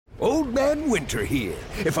Old Man Winter here.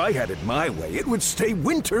 If I had it my way, it would stay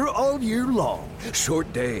winter all year long.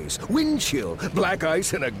 Short days, wind chill, black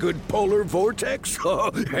ice, and a good polar vortex.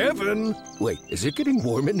 Oh, heaven! Wait, is it getting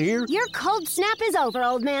warm in here? Your cold snap is over,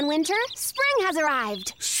 Old Man Winter. Spring has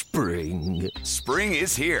arrived. Spring. Spring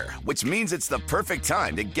is here, which means it's the perfect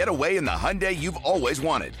time to get away in the Hyundai you've always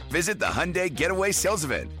wanted. Visit the Hyundai Getaway Sales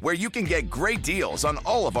Event, where you can get great deals on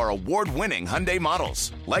all of our award-winning Hyundai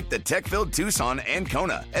models, like the tech-filled Tucson and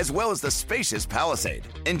Kona, as well as the spacious Palisade.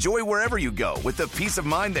 Enjoy wherever you go with the peace of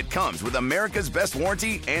mind that comes with America's best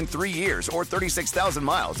warranty and 3 years or 36,000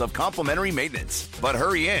 miles of complimentary maintenance. But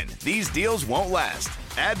hurry in, these deals won't last.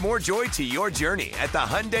 Add more joy to your journey at the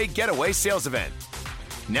Hyundai Getaway Sales Event.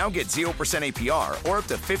 Now get 0% APR or up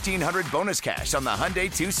to $1,500 bonus cash on the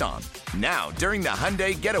Hyundai Tucson. Now, during the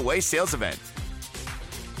Hyundai Getaway Sales Event.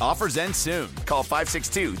 Offers end soon. Call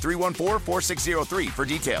 562-314-4603 for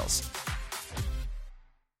details.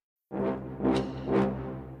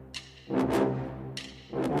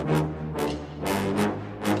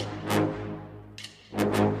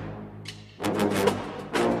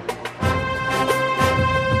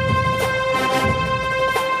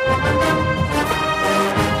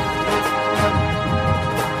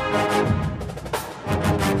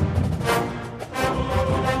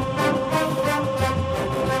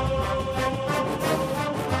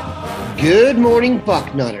 Good morning,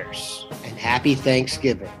 Bucknutters, and happy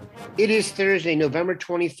Thanksgiving. It is Thursday, November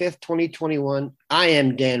 25th, 2021. I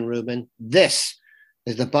am Dan Rubin. This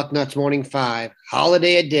is the Bucknuts Morning 5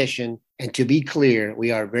 Holiday Edition. And to be clear,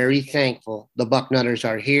 we are very thankful the Bucknutters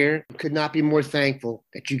are here. Could not be more thankful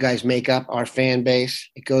that you guys make up our fan base.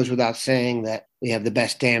 It goes without saying that we have the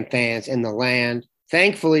best damn fans in the land.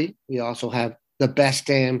 Thankfully, we also have the best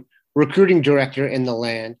damn recruiting director in the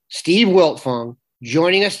land, Steve Wiltfong,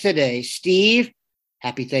 joining us today. Steve,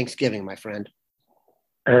 happy Thanksgiving, my friend.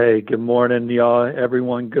 Hey, good morning, y'all.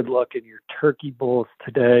 Everyone, good luck in your turkey bowls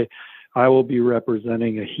today. I will be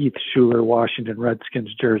representing a Heath Schuler Washington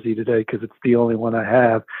Redskins jersey today because it's the only one I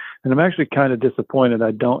have. And I'm actually kind of disappointed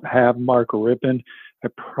I don't have Mark Rippon. I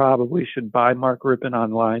probably should buy Mark Rippon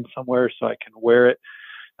online somewhere so I can wear it.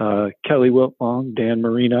 Kelly Wiltfong, Dan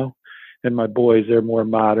Marino, and my boys, they're more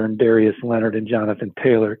modern, Darius Leonard and Jonathan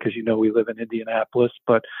Taylor, because you know we live in Indianapolis.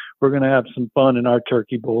 But we're going to have some fun in our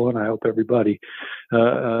turkey bowl, and I hope everybody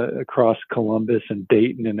across Columbus and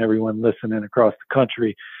Dayton and everyone listening across the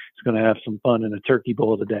country is going to have some fun in a turkey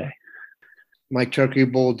bowl today. My turkey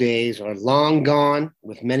bowl days are long gone,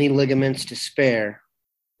 with many ligaments to spare.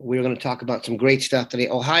 We're going to talk about some great stuff today.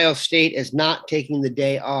 Ohio State is not taking the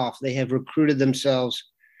day off. They have recruited themselves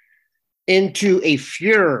into a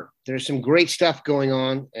furor. There's some great stuff going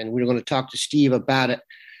on, and we're going to talk to Steve about it.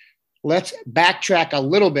 Let's backtrack a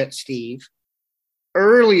little bit, Steve.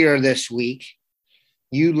 Earlier this week,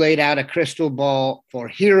 you laid out a crystal ball for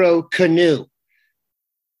Hero Kanu,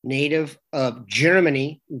 native of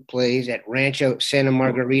Germany, who plays at Rancho Santa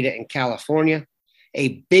Margarita in California,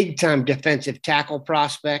 a big-time defensive tackle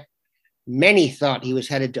prospect. Many thought he was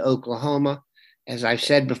headed to Oklahoma. As I've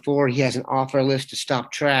said before, he has an offer list to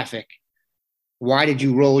stop traffic. Why did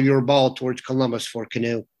you roll your ball towards Columbus for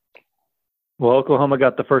Kanu? Well, Oklahoma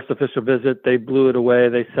got the first official visit. They blew it away.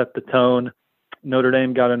 They set the tone. Notre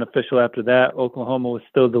Dame got an official after that. Oklahoma was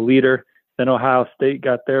still the leader. Then Ohio State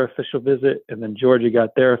got their official visit, and then Georgia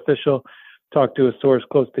got their official. Talked to a source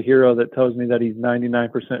close to Hero that tells me that he's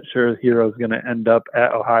 99% sure Hero is going to end up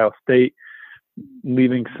at Ohio State,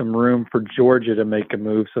 leaving some room for Georgia to make a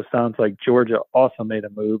move. So it sounds like Georgia also made a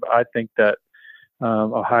move. I think that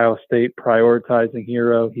Ohio State prioritizing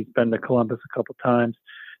Hero. He's been to Columbus a couple times.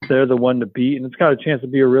 They're the one to beat, and it's got a chance to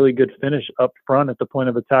be a really good finish up front at the point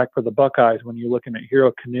of attack for the Buckeyes. When you're looking at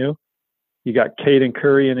Hero Kanu, you got Caden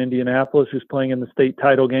Curry in Indianapolis, who's playing in the state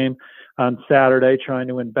title game on Saturday, trying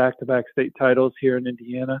to win back-to-back state titles here in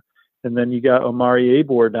Indiana. And then you got Omari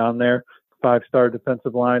Abor down there, 5-star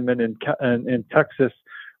defensive lineman in Texas.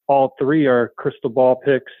 All three are crystal ball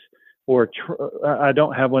picks. I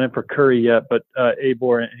don't have one in for Curry yet, but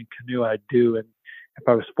Abor and Kanu I do. And if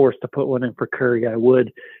I was forced to put one in for Curry, I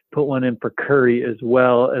would put one in for Curry as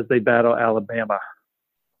well as they battle Alabama.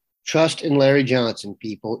 Trust in Larry Johnson,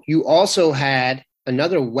 people. You also had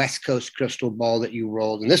another West Coast crystal ball that you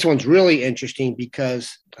rolled. And this one's really interesting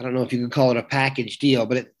because I don't know if you could call it a package deal,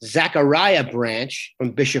 but it's Zachariah Branch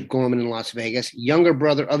from Bishop Gorman in Las Vegas, younger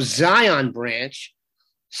brother of Zion Branch,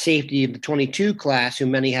 safety of the 22 class, who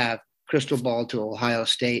many have crystal ball to Ohio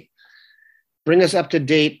State. Bring us up to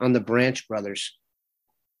date on the Branch brothers.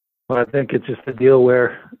 Well, I think it's just a deal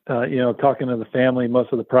where, talking to the family,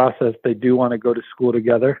 most of the process, they do want to go to school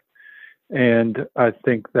together. And I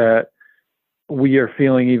think that we are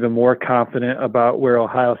feeling even more confident about where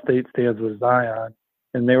Ohio State stands with Zion.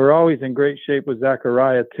 And they were always in great shape with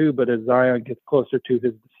Zachariah too, but as Zion gets closer to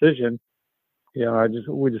his decision,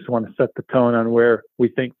 we just want to set the tone on where we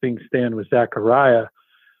think things stand with Zachariah,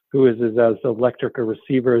 who is as electric a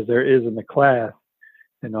receiver as there is in the class.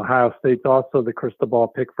 And Ohio State's also the crystal ball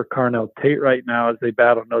pick for Carnell Tate right now as they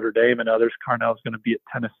battle Notre Dame and others. Carnell's going to be at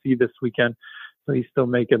Tennessee this weekend, so he's still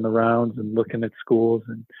making the rounds and looking at schools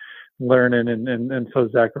and learning. And so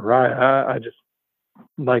Zachariah, I just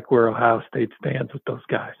like where Ohio State stands with those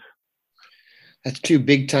guys. That's two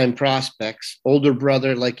big-time prospects. Older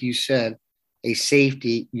brother, like you said, a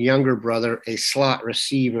safety, younger brother, a slot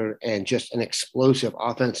receiver, and just an explosive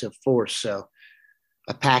offensive force. So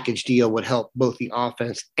a package deal would help both the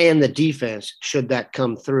offense and the defense should that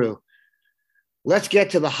come through. Let's get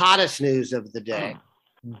to the hottest news of the day.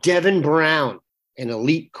 Devin Brown, an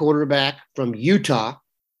elite quarterback from Utah,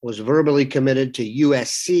 was verbally committed to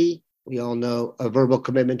USC. We all know a verbal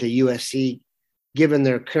commitment to USC, given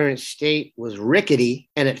their current state, was rickety,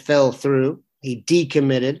 and it fell through. He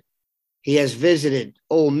decommitted. He has visited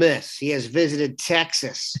Ole Miss. He has visited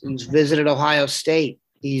Texas. He's visited Ohio State.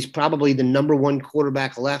 He's probably the number one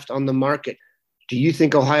quarterback left on the market. Do you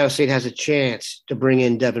think Ohio State has a chance to bring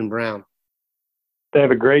in Devin Brown? They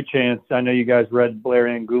have a great chance. I know you guys read Blair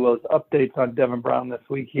Angulo's updates on Devin Brown this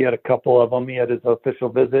week. He had a couple of them. He had his official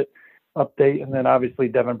visit update, and then obviously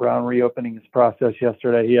Devin Brown reopening his process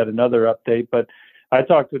yesterday. He had another update, but I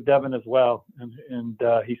talked with Devin as well, and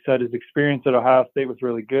he said his experience at Ohio State was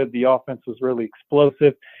really good. The offense was really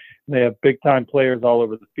explosive. They have big-time players all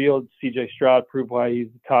over the field. C.J. Stroud proved why he's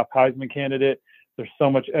the top Heisman candidate. There's so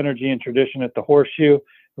much energy and tradition at the Horseshoe. It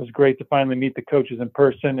was great to finally meet the coaches in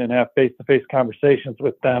person and have face-to-face conversations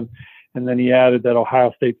with them. And then he added that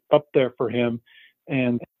Ohio State's up there for him.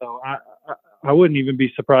 And so I wouldn't even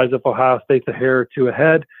be surprised if Ohio State's a hair or two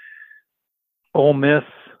ahead. Ole Miss,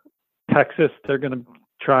 Texas, they're going to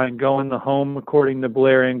try and go in the home, according to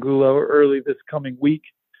Blair Angulo, early this coming week.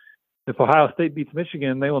 If Ohio State beats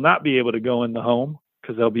Michigan, they will not be able to go in the home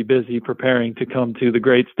because they'll be busy preparing to come to the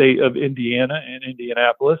great state of Indiana and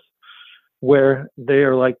Indianapolis, where they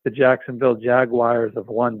are like the Jacksonville Jaguars of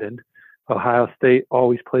London. Ohio State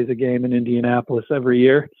always plays a game in Indianapolis every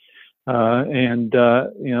year. They're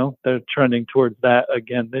trending towards that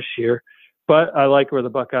again this year. But I like where the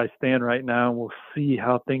Buckeyes stand right now, and we'll see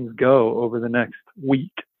how things go over the next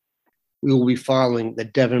week. We will be following the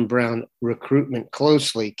Devin Brown recruitment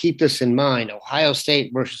closely. Keep this in mind, Ohio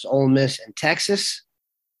State versus Ole Miss and Texas.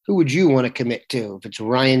 Who would you want to commit to? If it's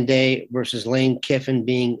Ryan Day versus Lane Kiffin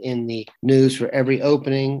being in the news for every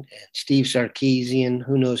opening, and Steve Sarkisian,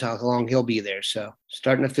 who knows how long he'll be there. So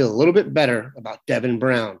starting to feel a little bit better about Devin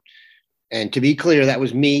Brown. And to be clear, that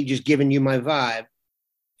was me just giving you my vibe,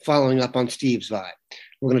 following up on Steve's vibe.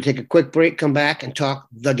 We're going to take a quick break, come back, and talk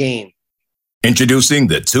the game. Introducing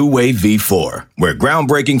the two-way V4, where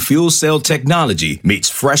groundbreaking fuel cell technology meets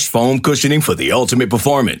fresh foam cushioning for the ultimate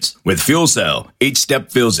performance. With fuel cell, each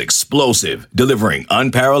step feels explosive, delivering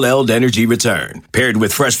unparalleled energy return. Paired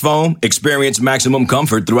with fresh foam, experience maximum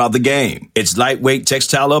comfort throughout the game. Its lightweight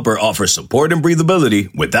textile upper offers support and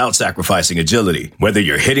breathability without sacrificing agility. Whether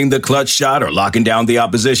you're hitting the clutch shot or locking down the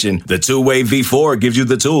opposition, the two-way V4 gives you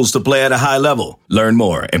the tools to play at a high level. Learn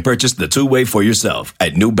more and purchase the two-way for yourself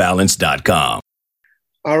at newbalance.com.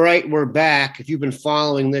 All right, we're back. If you've been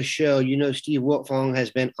following this show, you know Steve Wiltfong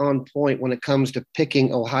has been on point when it comes to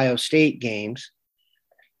picking Ohio State games.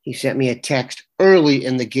 He sent me a text early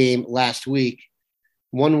in the game last week.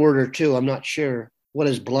 One word or two, I'm not sure. What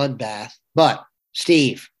is bloodbath? But,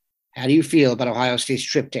 Steve, how do you feel about Ohio State's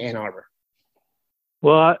trip to Ann Arbor?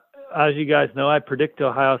 Well, as you guys know, I predict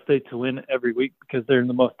Ohio State to win every week because they're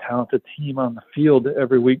the most talented team on the field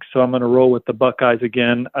every week. So I'm going to roll with the Buckeyes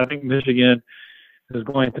again. I think Michigan is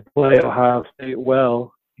going to play Ohio State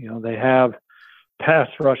well. You know, they have pass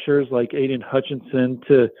rushers like Aiden Hutchinson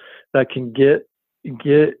that can get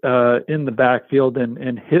in the backfield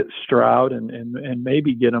and hit Stroud and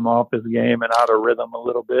maybe get him off his game and out of rhythm a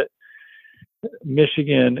little bit.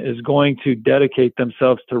 Michigan is going to dedicate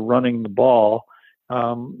themselves to running the ball.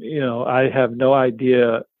 I have no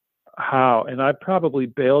idea how, and I probably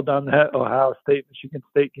bailed on that Ohio State-Michigan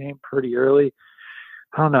State game pretty early.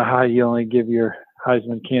 I don't know how you only give your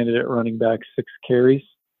Heisman candidate running back 6 carries.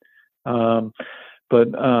 I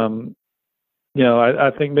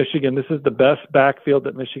think Michigan, this is the best backfield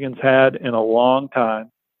that Michigan's had in a long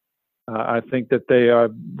time. I think that they are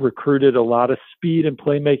recruited a lot of speed and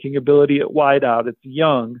playmaking ability at wideout. It's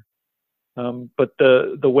young. But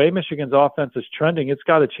the way Michigan's offense is trending, it's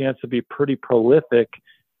got a chance to be pretty prolific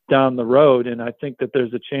down the road. And I think that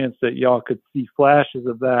there's a chance that y'all could see flashes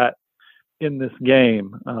of that in this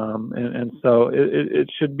game. And so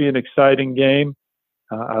it should be an exciting game.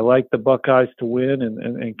 I like the Buckeyes to win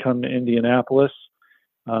and come to Indianapolis,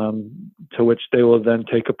 to which they will then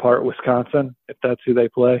take apart Wisconsin if that's who they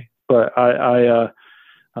play. But I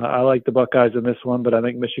like the Buckeyes in this one, but I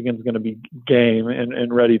think Michigan's going to be game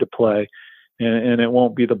and ready to play. And it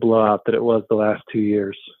won't be the blowout that it was the last 2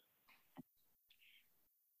 years.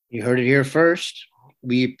 You heard it here first.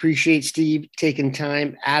 We appreciate Steve taking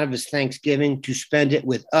time out of his Thanksgiving to spend it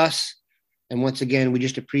with us. And once again, we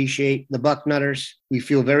just appreciate the Bucknutters. We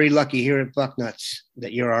feel very lucky here at Bucknuts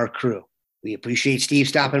that you're our crew. We appreciate Steve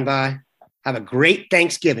stopping by. Have a great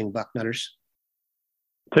Thanksgiving, Bucknutters.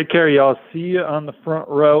 Take care, y'all. See you on the front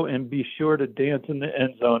row, and be sure to dance in the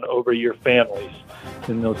end zone over your families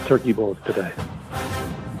in those turkey bowls today.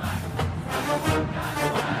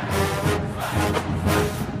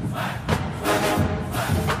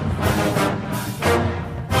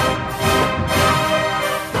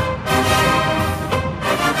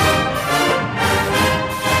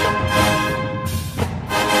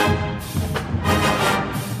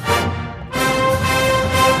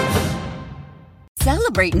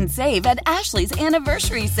 Celebrate and save at Ashley's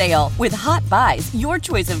Anniversary Sale. With Hot Buys, your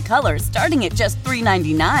choice of colors starting at just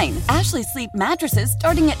 $3.99. Ashley Sleep mattresses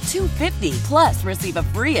starting at $2.50. Plus, receive a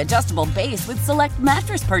free adjustable base with select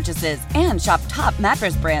mattress purchases. And shop top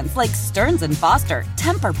mattress brands like Stearns & Foster,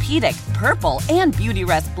 Tempur-Pedic, Purple, and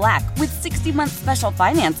Beautyrest Black with 60-month special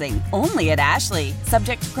financing. Only at Ashley.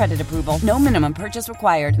 Subject to credit approval. No minimum purchase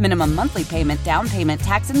required. Minimum monthly payment, down payment,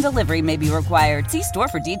 tax, and delivery may be required. See store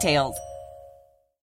for details.